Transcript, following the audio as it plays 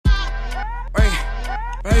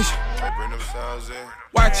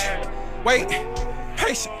Watch, wait,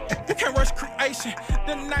 patient. You can't rush creation.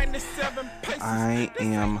 The 97 patience. I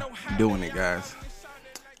am doing it, guys.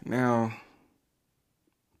 Now,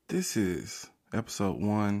 this is episode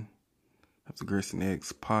 1 of the Grits and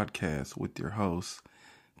Eggs podcast with your host,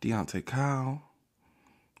 Deante Kyle.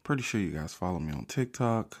 Pretty sure you guys follow me on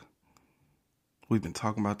TikTok. We've been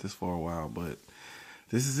talking about this for a while, but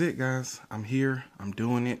this is it, guys. I'm here. I'm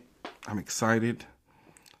doing it. I'm excited.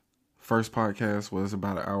 First podcast was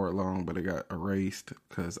about an hour long, but it got erased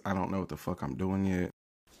because I don't know what the fuck I'm doing yet.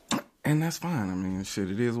 And that's fine. I mean,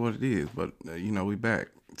 shit, it is what it is. But, we back.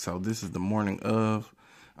 So this is the morning of.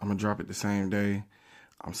 I'm going to drop it the same day.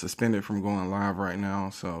 I'm suspended from going live right now.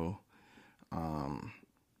 So,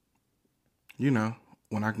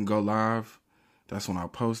 when I can go live, that's when I'll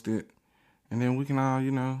post it. And then we can all,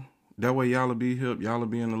 that way y'all will be hip. Y'all will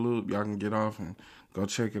be in the loop. Y'all can get off and go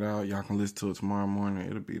check it out. Y'all can listen to it tomorrow morning.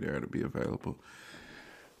 It'll be there. It'll be available.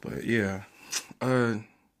 But, yeah.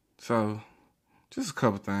 So, just a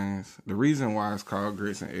couple things. The reason why it's called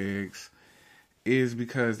Grits and Eggs is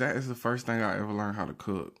because that is the first thing I ever learned how to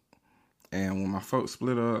cook. And when my folks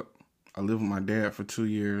split up, I lived with my dad for 2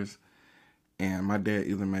 years. And my dad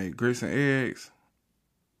either made grits and eggs,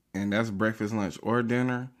 and that's breakfast, lunch, or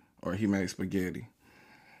dinner, or he made spaghetti.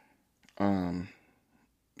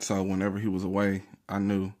 So whenever he was away, I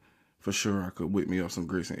knew for sure I could whip me up some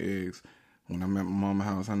grits and eggs. When I'm at my mama's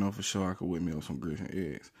house, I know for sure I could whip me up some grits and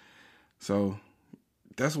eggs. So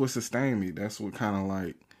that's what sustained me. That's what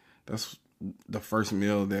that's the first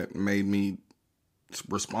meal that made me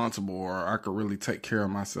responsible, or I could really take care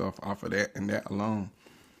of myself off of that and that alone.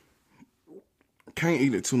 Can't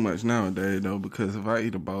eat it too much nowadays, though, because if I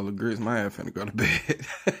eat a bowl of grits, my ass finna go to bed.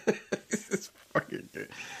 It's fucking good.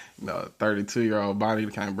 32-year-old body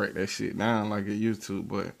can't break that shit down like it used to,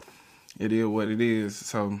 but it is what it is.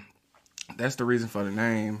 So that's the reason for the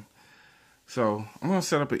name. So I'm going to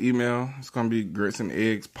set up an email. It's going to be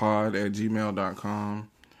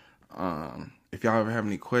gritsandeggspod@gmail.com. If y'all ever have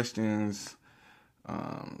any questions,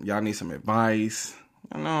 y'all need some advice.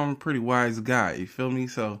 I know I'm a pretty wise guy, you feel me?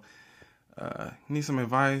 So need some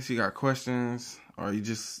advice, you got questions, or you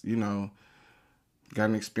just, got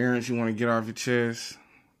an experience you want to get off your chest,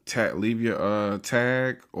 leave your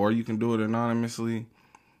tag, or you can do it anonymously,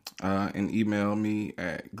 and email me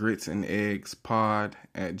at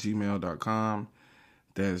gritsandeggspod@gmail.com.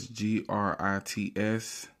 That's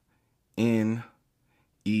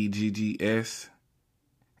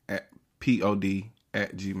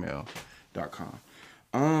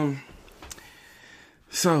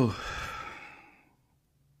So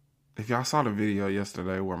if y'all saw the video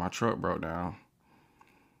yesterday where my truck broke down,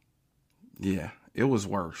 yeah, it was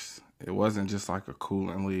worse. It wasn't just like a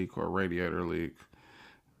coolant leak or a radiator leak.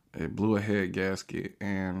 It blew a head gasket,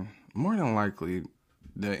 and more than likely,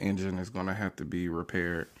 the engine is going to have to be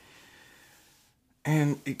repaired.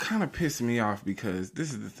 And it kind of pissed me off because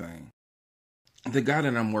this is the thing. The guy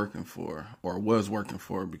that I'm working for, or was working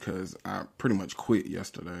for, because I pretty much quit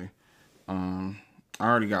yesterday, I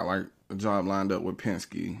already got a job lined up with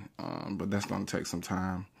Penske, but that's going to take some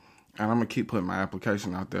time. And I'm going to keep putting my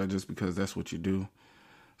application out there just because that's what you do.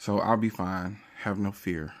 So I'll be fine. Have no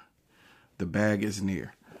fear. The bag is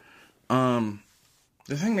near. The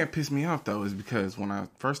thing that pissed me off, though, is because when I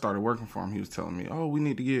first started working for him, he was telling me, we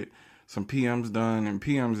need to get some PMs done. And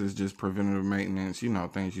PMs is just preventative maintenance,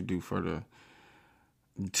 things you do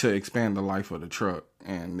to expand the life of the truck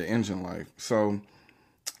and the engine life. So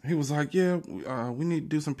he was like, we need to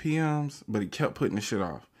do some PMs, but he kept putting the shit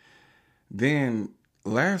off. Then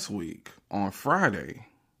last week on Friday,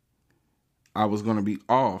 I was going to be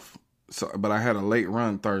off, but I had a late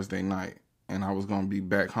run Thursday night, and I was going to be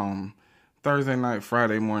back home Thursday night,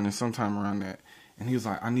 Friday morning, sometime around that. And he was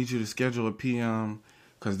like, I need you to schedule a PM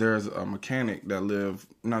because there's a mechanic that lived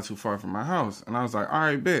not too far from my house. And I was like, all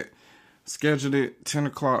right, bet. Scheduled it 10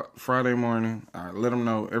 o'clock Friday morning. I let him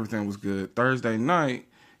know everything was good. Thursday night,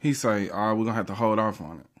 he say, we're going to have to hold off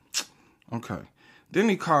on it. Okay. Then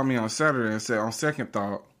he called me on Saturday and said, on second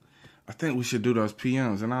thought, I think we should do those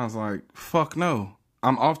PMs. And I was like, fuck no.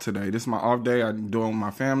 I'm off today. This is my off day. I'm doing with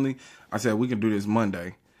my family. I said, we can do this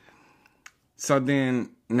Monday. So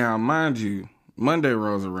then, now mind you, Monday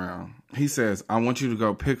rolls around. He says, I want you to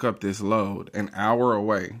go pick up this load an hour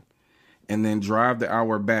away and then drive the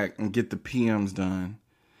hour back and get the PMs done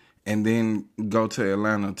and then go to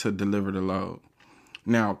Atlanta to deliver the load.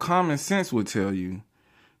 Now, common sense would tell you,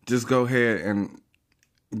 just go ahead and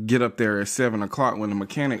get up there at 7 o'clock when the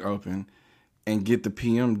mechanic open and get the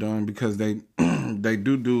PM done because they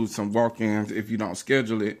do some walk-ins if you don't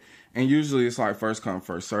schedule it And usually it's like first come,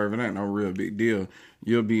 first serve. It ain't no real big deal.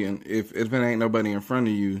 You'll be in, if it ain't nobody in front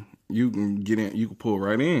of you, you can get in, you can pull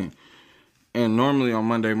right in. And normally on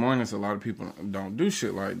Monday mornings, a lot of people don't do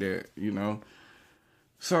shit like that, you know.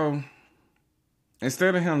 So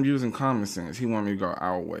instead of him using common sense, he wanted me to go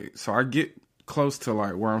our way. So I get close to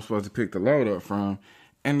like where I'm supposed to pick the load up from,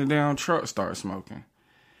 and the damn truck starts smoking.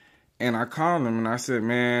 And I called him and I said,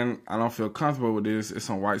 man, I don't feel comfortable with this. It's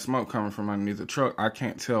some white smoke coming from underneath the truck. I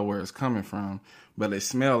can't tell where it's coming from, but it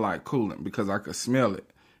smelled like coolant because I could smell it.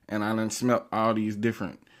 And I done smelled all these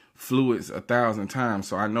different fluids 1,000 times,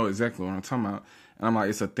 so I know exactly what I'm talking about. And I'm like,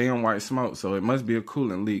 it's a thin white smoke, so it must be a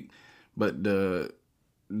coolant leak. But the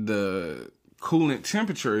coolant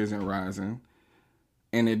temperature isn't rising,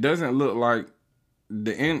 and it doesn't look like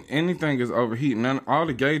anything is overheating. All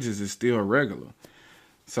the gauges is still regular.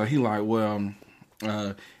 So he like, well,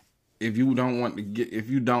 if you don't want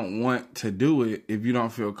to do it, if you don't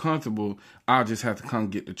feel comfortable, I'll just have to come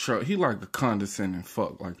get the truck. He like a condescending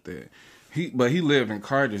fuck like that. But he lived in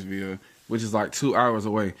Cartersville, which is like 2 hours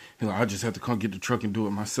away. He like, I just have to come get the truck and do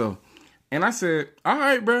it myself. And I said, all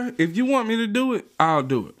right, bro, if you want me to do it, I'll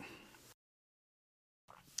do it.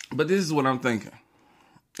 But this is what I'm thinking.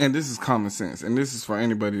 And this is common sense. And this is for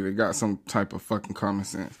anybody that got some type of fucking common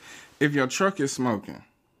sense. If your truck is smoking,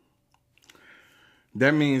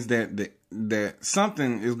 that means that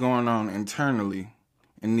something is going on internally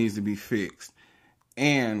and needs to be fixed.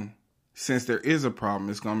 And since there is a problem,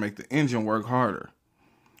 it's going to make the engine work harder.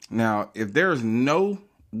 Now, if there's no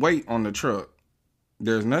weight on the truck,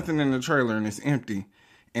 there's nothing in the trailer and it's empty,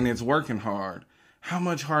 and it's working hard, how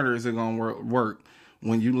much harder is it going to work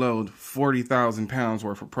when you load 40,000 pounds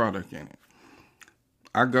worth of product in it?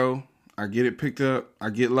 I get it picked up,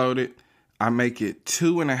 I get loaded, I make it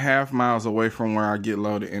 2.5 miles away from where I get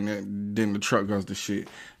loaded, and then the truck goes to shit.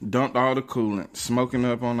 Dumped all the coolant, smoking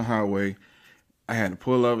up on the highway. I had to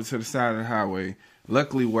pull over to the side of the highway.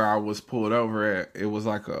 Luckily, where I was pulled over at, it was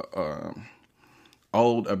like a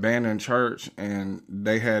old abandoned church, and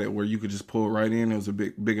they had it where you could just pull right in. It was a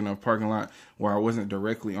big enough parking lot where I wasn't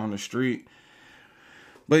directly on the street.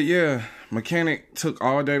 But yeah, mechanic took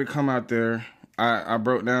all day to come out there. I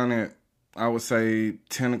broke down at, I would say,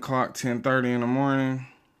 10 o'clock, 10:30 in the morning.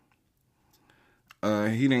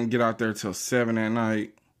 He didn't get out there till 7 at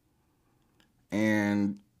night.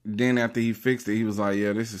 And then after he fixed it, he was like,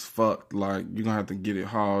 yeah, this is fucked. Like, you're going to have to get it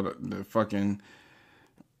hauled. The fucking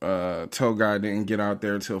tow guy didn't get out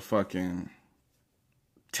there till fucking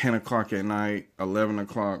 10 o'clock at night, 11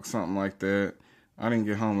 o'clock, something like that. I didn't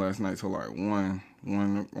get home last night till like 1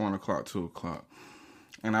 o'clock, 2 o'clock.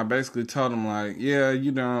 And I basically told him, like, yeah,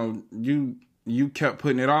 you know, you kept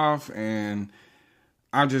putting it off, and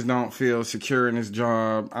I just don't feel secure in this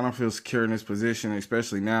job. I don't feel secure in this position,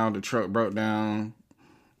 especially now the truck broke down,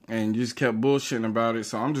 and you just kept bullshitting about it.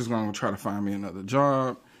 So I'm just going to try to find me another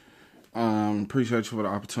job. Appreciate you for the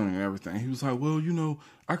opportunity and everything. He was like, well, you know,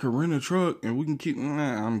 I could rent a truck and we can keep,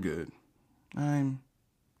 I'm good. I'm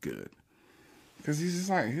good. Because he's just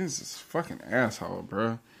like, he's this fucking asshole,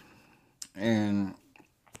 bro. And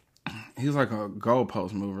he's like a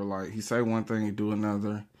goalpost mover. Like, he say one thing, he do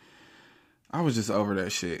another. I was just over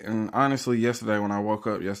that shit. And honestly, yesterday when I woke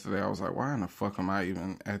up yesterday, I was like, why in the fuck am I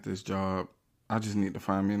even at this job? I just need to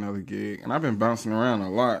find me another gig. And I've been bouncing around a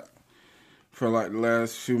lot for like the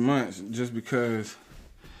last few months, just because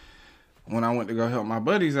when I went to go help my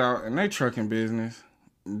buddies out in their trucking business,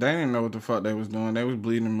 they didn't know what the fuck they was doing. They was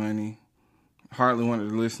bleeding money. Hardly wanted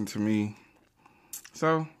to listen to me.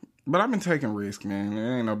 So, but I've been taking risks, man.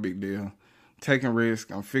 It ain't no big deal. Taking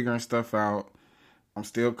risks. I'm figuring stuff out. I'm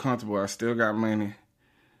still comfortable. I still got money.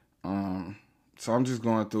 So I'm just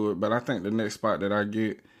going through it. But I think the next spot that I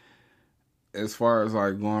get, as far as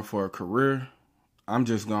like going for a career, I'm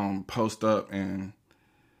just going to post up and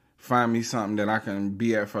find me something that I can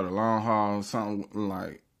be at for the long haul. Something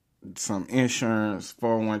like some insurance,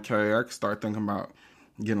 401k. I can start thinking about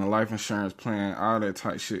getting a life insurance plan, all that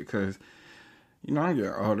type shit. Because, you know, I'm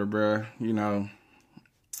getting older, bruh. You know,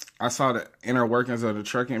 I saw the inner workings of the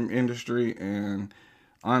trucking industry, and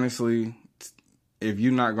honestly, if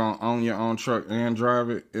you're not going to own your own truck and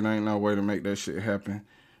drive it, it ain't no way to make that shit happen.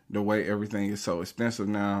 The way everything is so expensive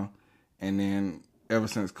now, and then ever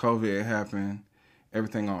since COVID happened,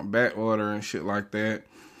 everything on back order and shit like that.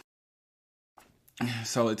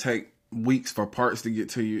 So it take weeks for parts to get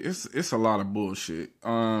to you. It's a lot of bullshit.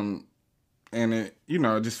 And it, you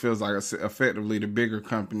know, it just feels like effectively the bigger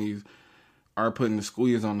companies are putting the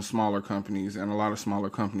squeeze on the smaller companies, and a lot of smaller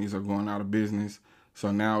companies are going out of business.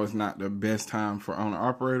 So now it's not the best time for owner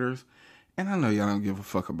operators. And I know y'all don't give a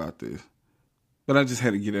fuck about this, but I just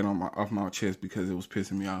had to get it off my chest because it was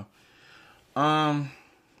pissing me off.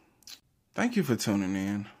 Thank you for tuning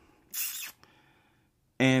in.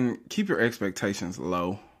 And keep your expectations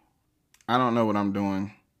low. I don't know what I'm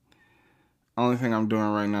doing. Only thing I'm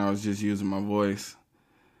doing right now is just using my voice.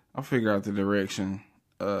 I'll figure out the direction.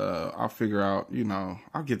 I'll figure out,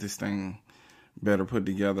 I'll get this thing better put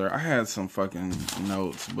together. I had some fucking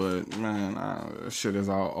notes, but man, shit is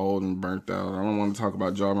all old and burnt out. I don't want to talk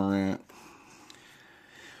about Ja Morant.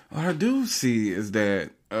 What I do see is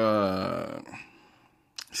that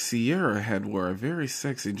Ciara had wore a very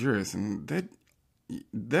sexy dress, and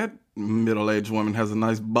that middle-aged woman has a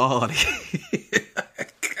nice body.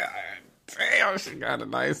 God damn, she got a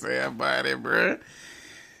nice ass body, bruh.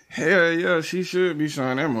 Hell yeah, she should be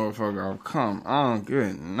showing that motherfucker off. Come on,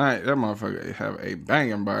 good night. That motherfucker have a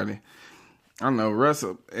banging body. I know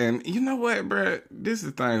Russell, and you know what, bruh? This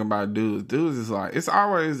is the thing about dudes. Dudes is like, it's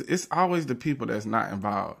always the people that's not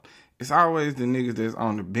involved. It's always the niggas that's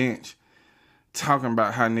on the bench talking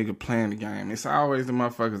about how nigga playing the game. It's always the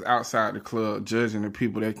motherfuckers outside the club judging the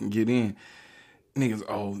people that can get in. Niggas,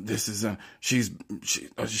 oh, this is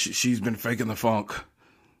she's been faking the funk.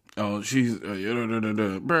 Oh, she's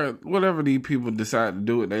bruh. Whatever these people decide to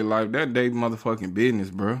do with their life, that they motherfucking business,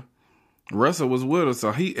 bruh. Russell was with her,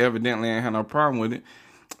 so he evidently ain't had no problem with it.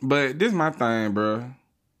 But this my thing, bruh.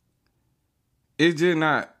 It's just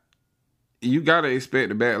not. You gotta expect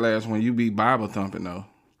the backlash when you be Bible thumping though.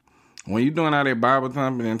 When you doing all that Bible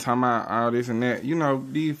thumping and talking about all this and that,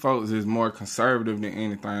 these folks is more conservative than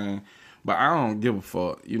anything. But I don't give a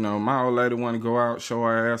fuck. My old lady want to go out, show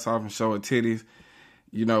her ass off and show her titties.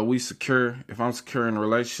 We secure. If I'm secure in a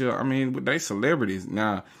relationship, but they celebrities.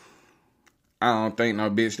 Now, I don't think no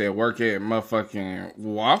bitch that work at motherfucking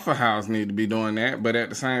Waffle House need to be doing that. But at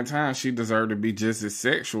the same time, she deserve to be just as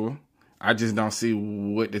sexual. I just don't see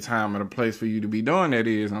what the time or the place for you to be doing that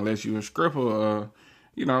is unless you a stripper or,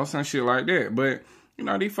 some shit like that. But,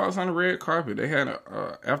 these folks on the red carpet, they had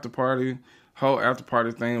a after party. Whole after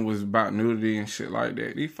party thing was about nudity and shit like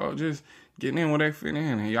that. These folks just getting in where they fit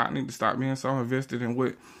in, and y'all need to stop being so invested in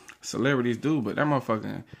what celebrities do. But that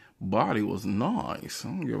motherfucking body was nice. I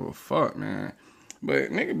don't give a fuck, man.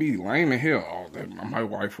 But nigga be lame in hell. Oh, my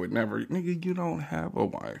wife would never. Nigga, you don't have a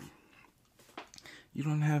wife. You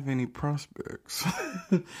don't have any prospects.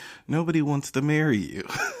 Nobody wants to marry you.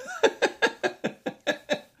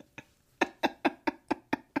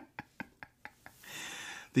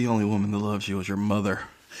 The only woman that loves you is your mother.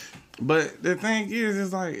 But the thing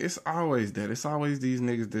is like, it's always that. It's always these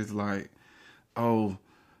niggas that's like, oh,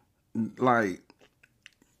 like,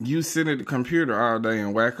 you sit at the computer all day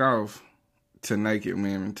and whack off to naked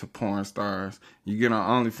women, to porn stars. You get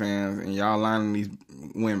on OnlyFans and y'all lining these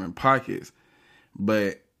women pockets.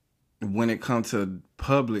 But when it comes to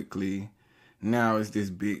publicly, now it's this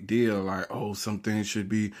big deal. Like, oh, some things should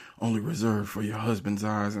be only reserved for your husband's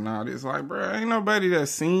eyes and all this. Like, bro, ain't nobody that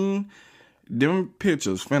seen them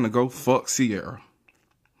pictures finna go fuck Ciara.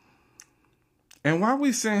 And while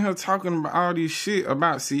we sitting here talking about all this shit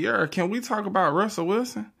about Ciara, can we talk about Russell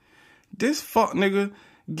Wilson? This fuck nigga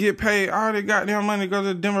get paid all that goddamn money to go to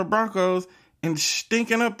the Denver Broncos and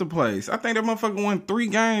stinking up the place. I think that motherfucker won 3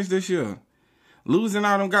 games this year. Losing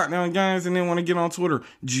all them goddamn games and then want to get on Twitter,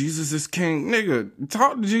 Jesus is king. Nigga,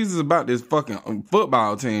 talk to Jesus about this fucking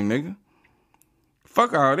football team, nigga.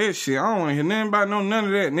 Fuck all that shit. I don't want to hear nothing about none of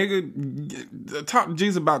that, nigga. Talk to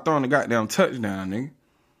Jesus about throwing the goddamn touchdown, nigga.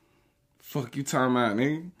 Fuck you talking about,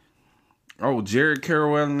 nigga. Oh, Jared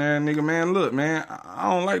Carroll and that nigga, man. Look, man, I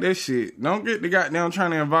don't like that shit. Don't get the goddamn trying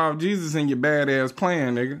to involve Jesus in your badass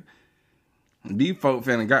plan, nigga. These folk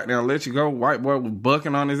finna goddamn let you go. White boy was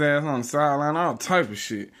bucking on his ass on the sideline, all type of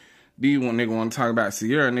shit. These one nigga want to talk about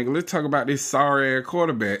Ciara, nigga. Let's talk about this sorry ass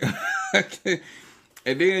quarterback.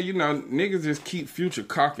 And then, niggas just keep Future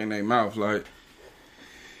cocking their mouth like,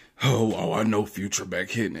 oh, I know Future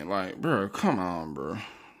back hitting it. Like, bro, come on, bro.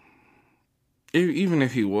 Even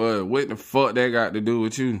if he was, what the fuck that got to do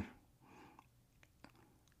with you?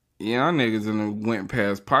 Y'all niggas went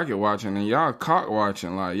past pocket watching and y'all cock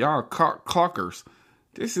watching. Like, y'all cock clockers.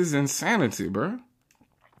 This is insanity, bro.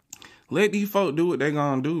 Let these folk do what they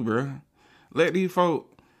gonna do, bro. Let these folk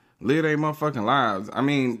live their motherfucking lives.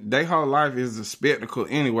 Their whole life is a spectacle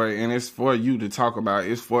anyway, and it's for you to talk about.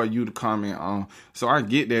 It's for you to comment on. So I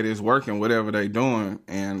get that it's working, whatever they doing,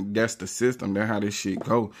 and that's the system. That's how this shit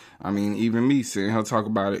go. Even me sitting here talk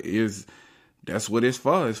about it that's what it's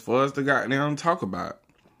for. It's for us to goddamn talk about.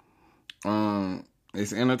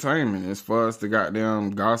 It's entertainment. It's for us to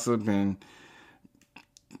goddamn gossip and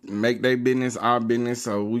make their business our business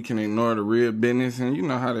so we can ignore the real business. And you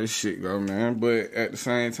know how that shit go, man. But at the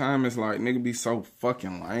same time, it's like, nigga be so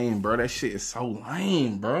fucking lame, bro. That shit is so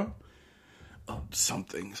lame, bro. some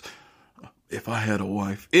things. If I had a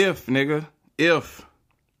wife. If, nigga. If.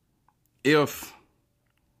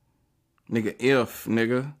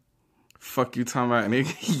 Nigga. Fuck you talking about,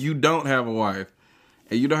 nigga. You don't have a wife.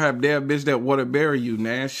 And you don't have that bitch that want to marry you,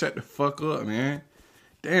 man. Shut the fuck up, man.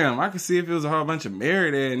 Damn, I could see if it was a whole bunch of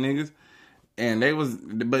married ass niggas. And they was,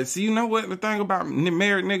 but see, you know what? The thing about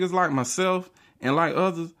married niggas like myself and like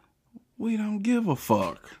others, we don't give a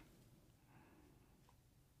fuck.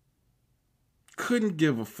 Couldn't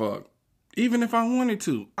give a fuck. Even if I wanted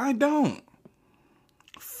to. I don't.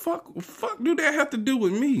 Fuck do that have to do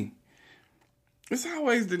with me? It's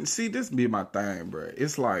always, see, this be my thing, bro.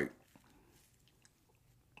 It's like,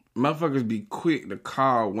 motherfuckers be quick to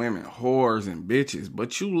call women whores and bitches,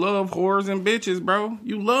 but you love whores and bitches, bro.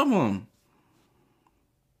 You love them.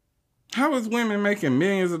 How is women making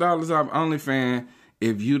millions of dollars off OnlyFans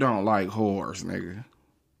if you don't like whores, nigga?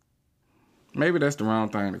 Maybe that's the wrong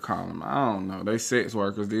thing to call them. I don't know. They sex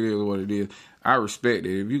workers. It is what it is. I respect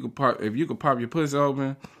it. If you could pop your pussy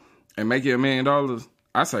open and make you $1 million,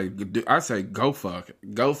 I say go fuck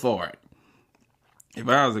it. Go for it. If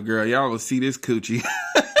I was a girl, y'all would see this coochie.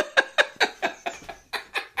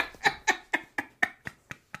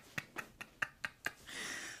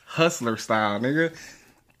 Hustler style, nigga.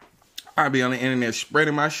 I'd be on the internet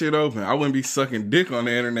spreading my shit open. I wouldn't be sucking dick on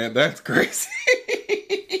the internet. That's crazy.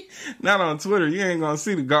 Not on Twitter. You ain't gonna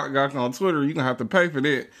see the gawk on Twitter. You gonna have to pay for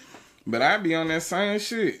that. But I'd be on that same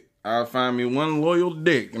shit. I'll find me one loyal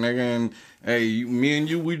dick, nigga. And hey, me and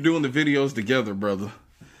you, we doing the videos together, brother.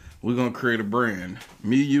 We're gonna create a brand.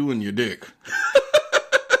 Me, you, and your dick.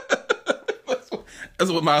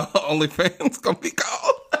 That's what my OnlyFans gonna be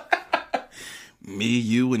called. Me,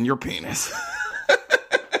 you, and your penis.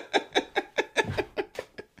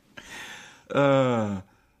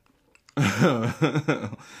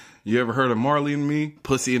 You ever heard of Marley and Me?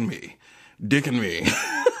 Pussy and me. Dick and me.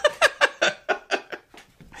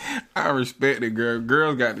 I respect it, girl.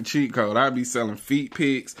 Girls got the cheat code. I be selling feet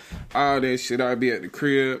pics, all that shit. I be at the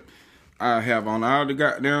crib. I have on all the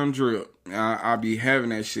goddamn drip. I be having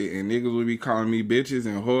that shit, and niggas would be calling me bitches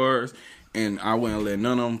and whores, and I wouldn't let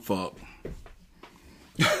none of them fuck.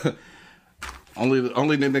 only the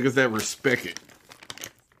niggas that respect it.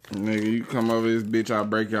 Nigga, you come over this bitch, I'll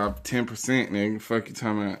break you off 10%, nigga. Fuck you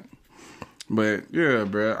talking about. But, yeah,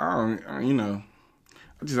 bro, I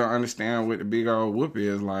just don't understand what the big old whoop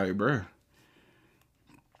is like, bro.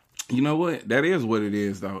 You know what? That is what it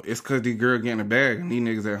is, though. It's because these girls getting a bag and these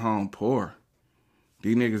niggas at home poor.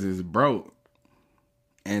 These niggas is broke.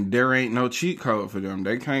 And there ain't no cheat code for them.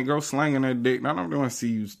 They can't go slanging that dick. I don't want to see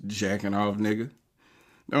you jacking off, nigga.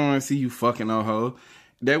 They don't want to see you fucking no hoe.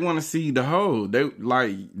 They want to see the hoe. They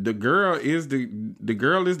like the girl is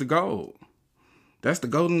the gold. That's the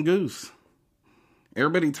golden goose.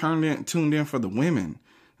 Everybody tuned in for the women.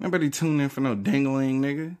 Nobody tuned in for no dingling,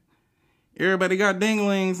 nigga. Everybody got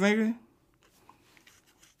dinglings, nigga.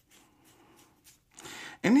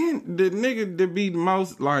 And then the nigga that be the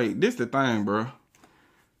most like this the thing, bro.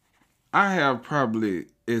 I have probably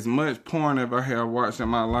as much porn as I have watched in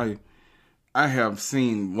my life. I have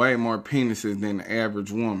seen way more penises than the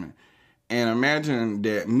average woman. And imagine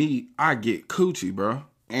that me, I get coochie, bro.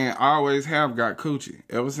 And I always have got coochie.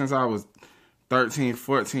 Ever since I was 13,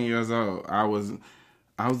 14 years old, I was the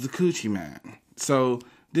coochie man. So,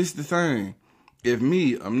 this the thing. If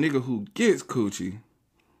me, a nigga who gets coochie,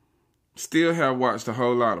 still have watched a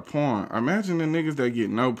whole lot of porn, imagine the niggas that get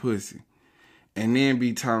no pussy. And then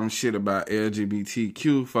be talking shit about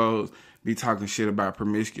LGBTQ folks, be talking shit about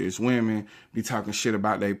promiscuous women, be talking shit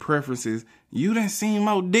about their preferences. You done seen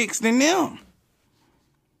more dicks than them.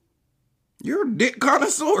 You're a dick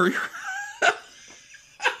connoisseur.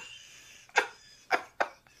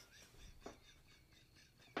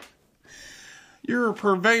 You're a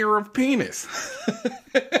purveyor of penis.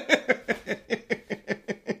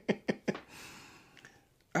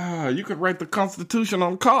 You could write the Constitution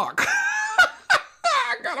on cock.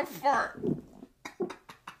 I got a fart.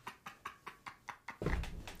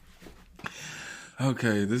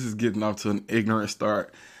 Okay, this is getting off to an ignorant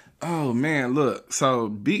start. Oh man, look. So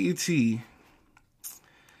BET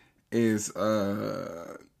is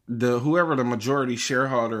whoever the majority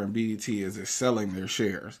shareholder in BET is selling their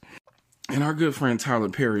shares. And our good friend Tyler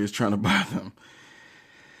Perry is trying to buy them.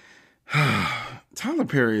 Tyler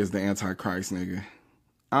Perry is the Antichrist, nigga.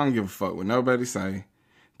 I don't give a fuck what nobody say.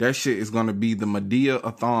 That shit is gonna be the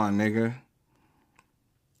Madea-a-thon, nigga.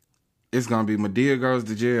 It's gonna be Madea goes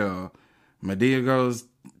to jail. Madea goes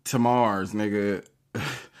to Mars, nigga.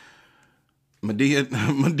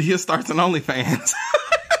 Madea starts an OnlyFans.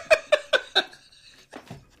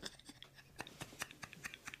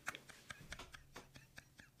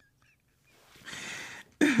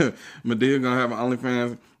 Medea gonna have an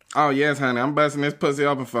OnlyFans. Oh yes, honey, I'm busting this pussy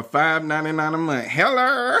open for $5.99 a month.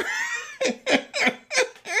 Hello.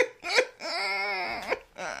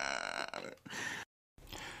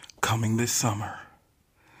 Coming this summer,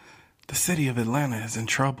 the city of Atlanta is in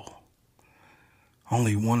trouble.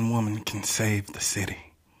 Only one woman can save the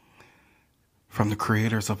city. From the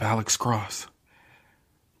creators of Alex Cross,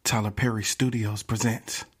 Tyler Perry Studios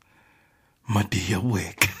presents Medea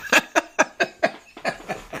Wick.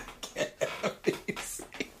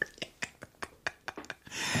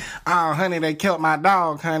 Oh, honey, they killed my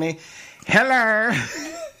dog, honey. Hello.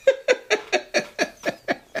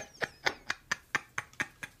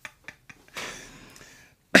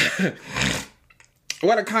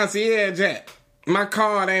 What a concierge at? My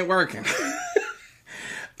card ain't working.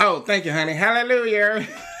 Oh, thank you, honey. Hallelujah.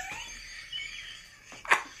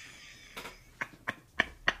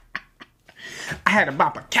 I had to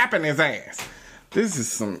bop a cap in his ass. This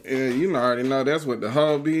is some, you already know that's what the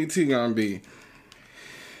whole BET gonna be.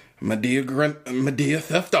 Medea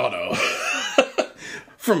Theft Auto.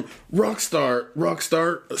 From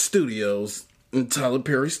Rockstar Studios and Tyler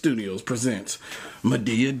Perry Studios presents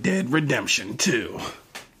Medea Dead Redemption 2.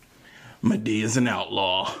 Medea's an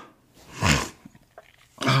outlaw.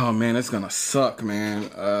 Oh man, it's gonna suck,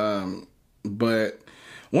 man. But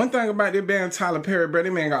one thing about this band Tyler Perry, bro,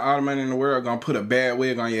 this man got all the money in the world, gonna put a bad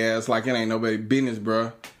wig on your ass like it ain't nobody business,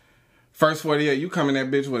 bro. First 48, you come in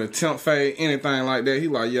that bitch with a temp fade, anything like that. He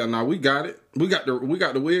like, yeah, nah, we got it. We got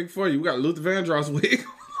the wig for you. We got Luther Vandross wig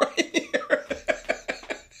right here.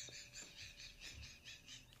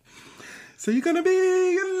 So you're gonna be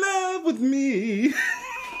in love with me.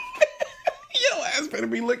 Your ass better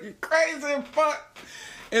be looking crazy and fuck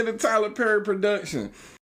in the Tyler Perry production.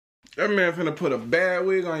 That man finna put a bad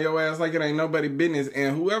wig on your ass like it ain't nobody business.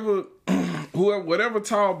 And whatever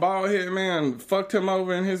tall bald head man fucked him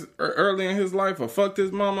over early in his life or fucked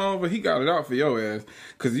his mama over, he got it out for your ass.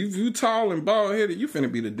 Cause if you tall and bald headed, you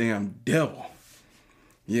finna be the damn devil.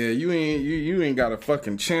 Yeah, you ain't got a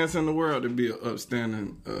fucking chance in the world to be an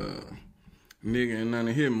upstanding nigga in none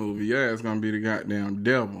of his movie. Your ass gonna be the goddamn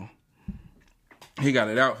devil. He got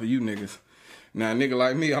it out for you niggas. Now a nigga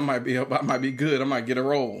like me, I might be good. I might get a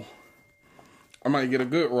role. I might get a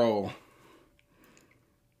good role.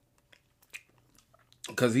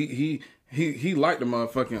 Cause he liked the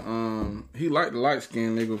motherfucking he liked the light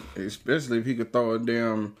skinned nigga, especially if he could throw a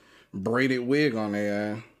damn braided wig on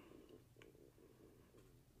their ass.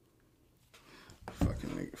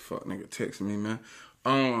 Fuck nigga texting me, man.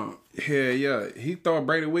 Hell yeah, he throw a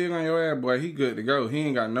braided wig on your ass, boy, he good to go. He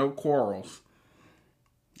ain't got no quarrels.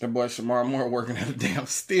 That boy Shamar Moore working at a damn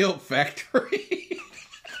steel factory.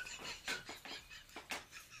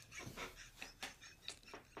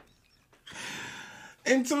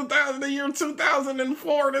 In the year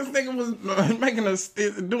 2004, this nigga was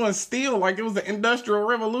doing steel like it was the Industrial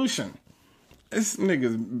Revolution. This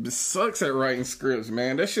nigga sucks at writing scripts,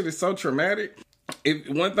 man. That shit is so traumatic.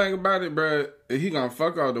 One thing about it, bro, he gonna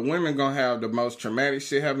fuck all the women gonna have the most traumatic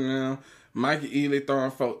shit happening to them. Mikey Ealy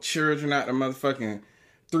throwing folk children out the motherfucking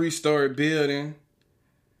 3-story building.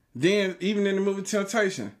 Then, even in the movie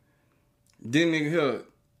Temptation, then nigga here,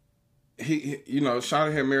 he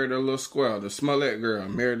Shawty had married a little squirrel, the Smollett girl,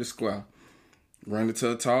 married the squirrel. Run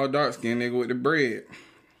into a tall, dark-skinned nigga with the bread.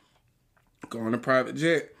 Go on a private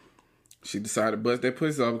jet. She decided to bust that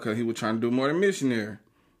pussy off because he was trying to do more than missionary.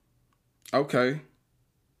 Okay.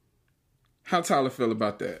 How Tyler feel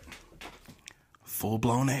about that?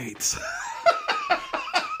 Full-blown AIDS.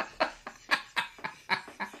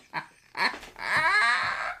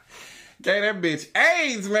 Gave that bitch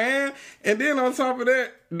AIDS, man. And then on top of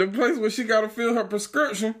that, the place where she got to fill her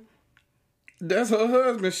prescription, that's her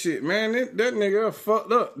husband shit, man. That nigga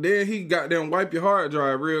fucked up. Then he got them wipe your hard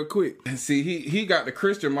drive real quick. And see, he got the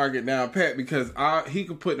Christian market down pat because he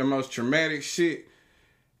could put the most traumatic shit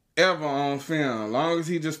ever on film. As long as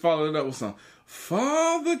he just followed it up with some,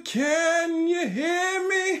 Father, can you hear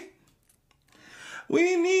me?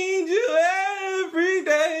 We need you every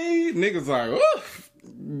day. Niggas like, oof.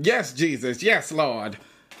 Yes, Jesus. Yes, Lord.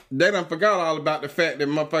 They done forgot all about the fact that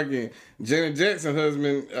motherfucking Janet Jackson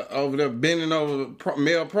husband over there bending over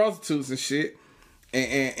male prostitutes and shit.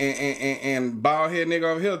 And bald head nigga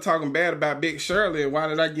over here talking bad about Big Shirley and why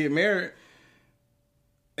did I get married?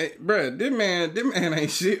 Hey, bro, this man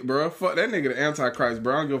ain't shit, bro. Fuck that nigga, the Antichrist,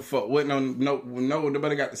 bro. I don't give a fuck what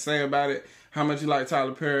nobody got to say about it. How much you like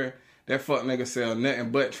Tyler Perry? That fuck nigga sell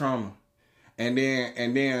nothing but trauma. And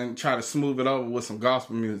then try to smooth it over with some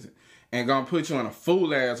gospel music. And gonna put you on a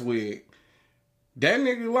fool ass wig. That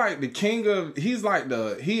nigga like the king of, he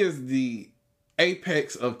is the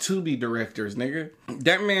apex of Tubi directors, nigga.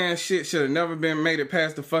 That man shit should have never been made it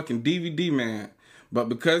past the fucking DVD man. But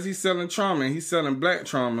because he's selling trauma and he's selling black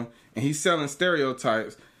trauma and he's selling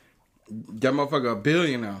stereotypes, that motherfucker a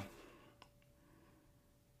billionaire.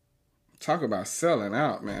 Talk about selling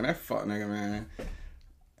out, man. That fuck nigga, man.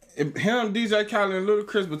 Him, DJ Khaled, and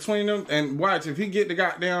Ludacris between them, and watch, if he get the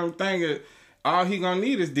goddamn thing, all he gonna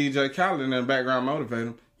need is DJ Khaled in the background motivate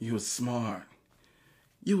him. You was smart.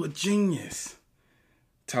 You a genius.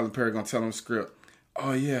 Tyler Perry gonna tell him the script.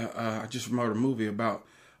 Oh yeah, I just wrote a movie about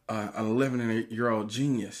an 11-year-old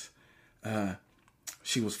genius.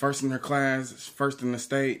 She was first in her class, first in the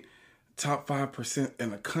state, top 5%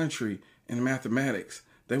 in the country in mathematics.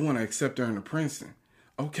 They want to accept her into Princeton.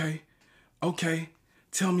 Okay.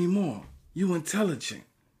 Tell me more. You intelligent.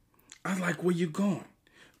 I like where you going.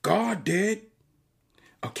 God did.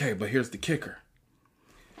 Okay, but here's the kicker.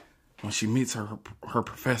 When she meets her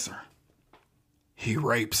professor, he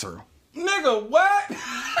rapes her. Nigga, what?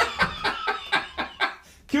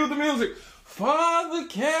 Cue the music. Father,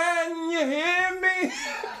 can you hear me?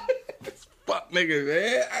 Fuck niggas,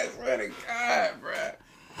 man. I swear to God, bruh.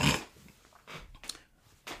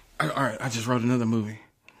 All right, I just wrote another movie.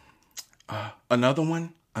 Another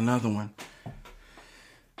one.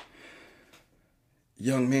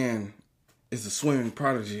 Young man is a swimming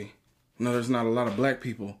prodigy. No, there's not a lot of black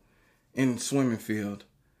people in the swimming field.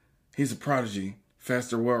 He's a prodigy.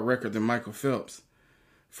 Faster world record than Michael Phelps.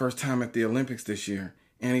 First time at the Olympics this year.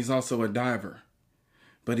 And he's also a diver.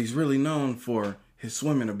 But he's really known for his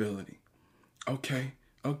swimming ability. Okay.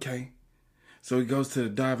 So he goes to the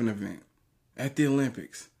diving event at the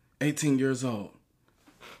Olympics. 18 years old.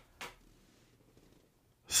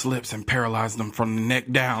 Slips and paralyzed him from the neck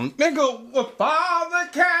down. Nigga, well, Father,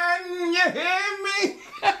 can you hear me?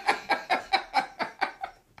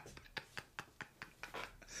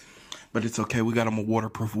 But it's okay, we got him a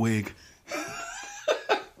waterproof wig.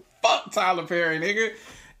 Fuck Tyler Perry, nigga.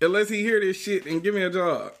 Unless he hear this shit and give me a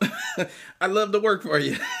job. I'd love to work for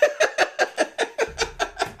you.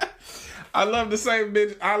 I love to say,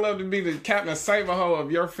 bitch, I love to be the Captain Save-A-Ho of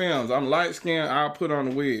your films. I'm light-skinned, I'll put on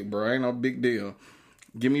the wig, bro. Ain't no big deal.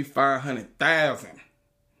 Give me 500,000.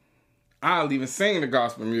 I'll even sing the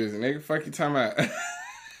gospel music, nigga. Fuck you talking about.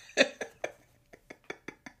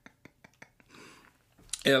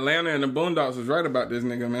 Atlanta and the Boondocks was right about this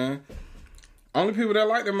nigga, man. Only people that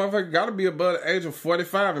like that motherfucker gotta be above the age of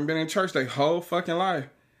 45 and been in church their whole fucking life.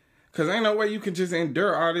 Cause ain't no way you can just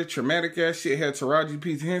endure all this traumatic ass shit. Had Taraji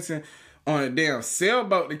P. Henson on a damn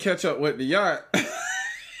sailboat to catch up with the yacht.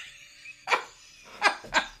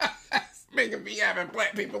 Nigga be having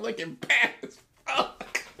black people looking bad as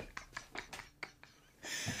fuck.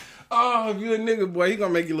 Oh, if you a nigga, boy, he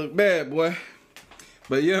gonna make you look bad, boy.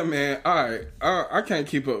 But yeah, man, alright. I can't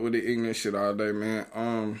keep up with the ignorant shit all day,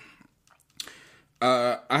 man.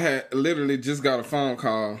 I had literally just got a phone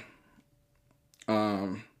call.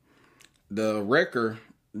 The wrecker,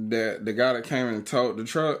 that the guy that came and towed the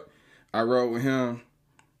truck, I rode with him.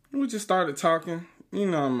 We just started talking. You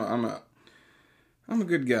know, I'm a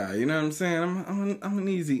good guy. You know what I'm saying? I'm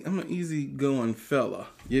an easy going fella.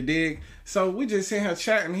 You dig? So we just sitting here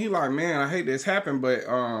chatting. He like, man, I hate this happened, but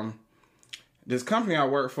this company I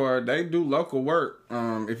work for, they do local work.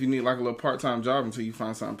 If you need like a little part-time job until you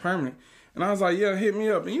find something permanent. And I was like, yeah, hit me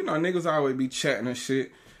up. And you know, niggas always be chatting and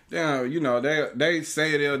shit. You know, they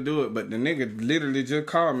say they'll do it, but the nigga literally just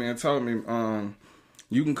called me and told me,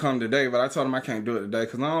 you can come today, but I told him I can't do it today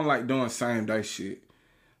because I don't like doing same day shit.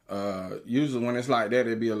 Usually when it's like that,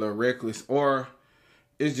 it'd be a little reckless, or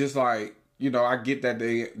it's just like, you know, I get that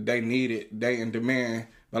they need it, they in demand,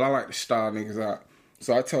 but I like to style niggas out.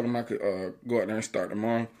 So I told him I could go out there and start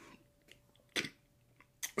tomorrow.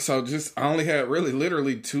 So I only had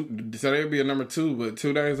literally two, so there'd be a number 2, but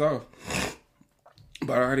 2 days off.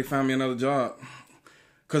 But I already found me another job.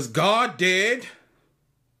 Because God did.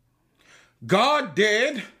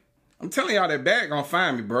 I'm telling y'all, that bag gonna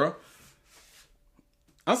find me, bro.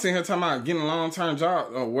 I'm sitting here talking about getting a long-term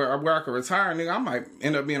job where I could retire, nigga. I might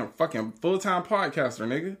end up being a fucking full-time podcaster,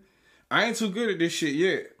 nigga. I ain't too good at this shit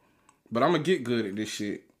yet. But I'm gonna get good at this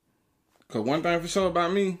shit. Because one thing for sure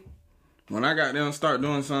about me, when I got there and start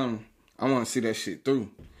doing something, I want to see that shit through.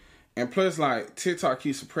 And plus, like, TikTok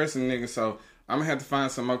keeps suppressing niggas, so I'm going to have to find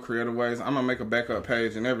some more creative ways. I'm going to make a backup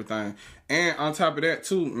page and everything. And on top of that,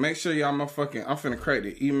 too, make sure y'all I'm finna create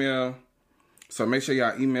the email. So make sure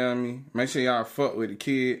y'all email me. Make sure y'all fuck with the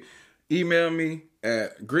kid. Email me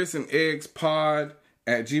at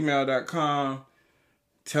gritsandeggspod@gmail.com.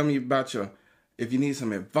 Tell me about if you need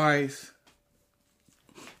some advice,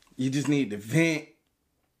 you just need to vent,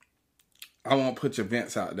 I won't put your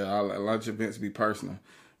vents out there. I'll let your vents be personal.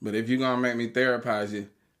 But if you're going to make me therapize you,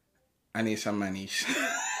 I need some money.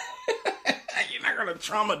 You're not going to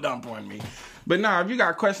trauma dump on me. But no, if you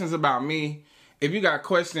got questions about me, if you got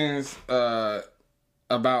questions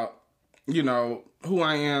about, you know, who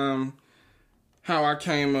I am, how I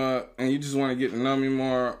came up, and you just want to get to know me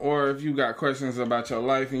more, or if you got questions about your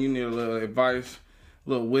life and you need a little advice, a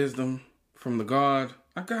little wisdom from the God,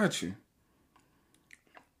 I got you.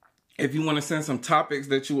 If you want to send some topics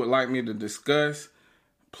that you would like me to discuss,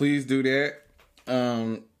 please do that.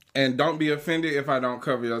 And don't be offended if I don't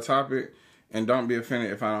cover your topic, and don't be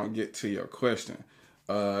offended if I don't get to your question.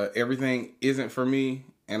 Everything isn't for me,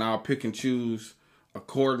 and I'll pick and choose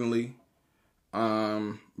accordingly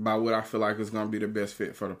by what I feel like is going to be the best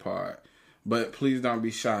fit for the pod. But please don't be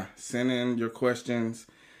shy. Send in your questions,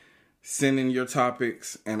 send in your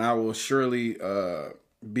topics, and I will surely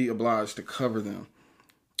be obliged to cover them.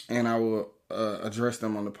 And I will address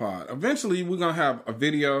them on the pod. Eventually, we're going to have a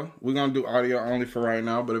video. We're going to do audio only for right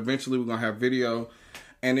now, but eventually we're going to have video.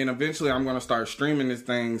 And then eventually I'm going to start streaming this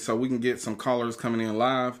thing so we can get some callers coming in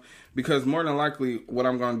live. Because more than likely, what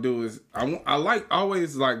I'm going to do is, I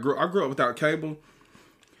grew up without cable.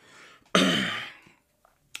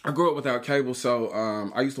 I grew up without cable, so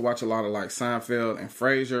I used to watch a lot of like Seinfeld and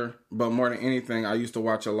Frasier. But more than anything, I used to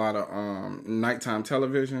watch a lot of nighttime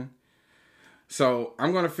television. So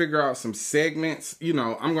I'm going to figure out some segments. You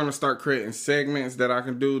know, I'm going to start creating segments that I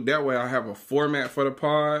can do. That way I have a format for the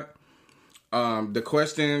pod. The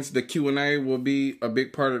questions, the Q&A will be a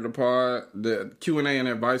big part of the pod. The Q&A and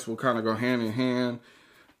advice will kind of go hand in hand.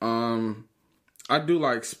 I do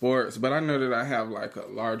like sports, but I know that I have like a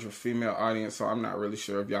larger female audience, so I'm not really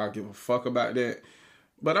sure if y'all give a fuck about that.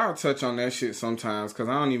 But I'll touch on that shit sometimes because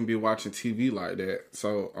I don't even be watching TV like that.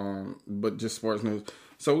 So, but just sports news.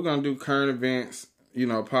 So we're going to do current events, you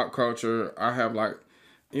know, pop culture. I have like,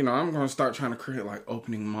 you know, I'm going to start trying to create like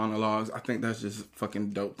opening monologues. I think that's just a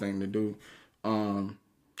fucking dope thing to do. And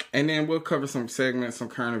then we'll cover some segments, some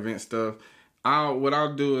current event stuff. What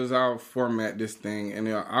I'll do is I'll format this thing and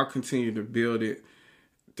I'll continue to build it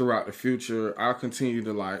throughout the future. I'll continue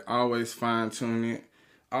to like always fine tune it.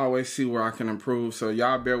 Always see where I can improve. So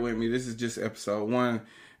y'all bear with me. This is just episode 1.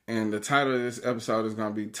 And the title of this episode is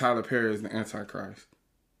going to be Tyler Perry is the Antichrist.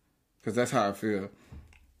 Because that's how I feel.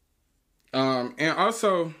 And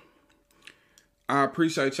also, I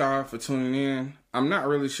appreciate y'all for tuning in. I'm not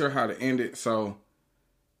really sure how to end it, so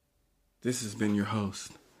this has been your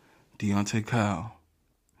host, Deante Kyle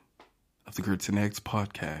of the Grits and Eggs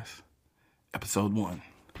Podcast, Episode 1.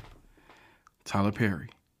 Tyler Perry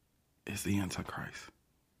is the Antichrist.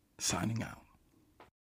 Signing out.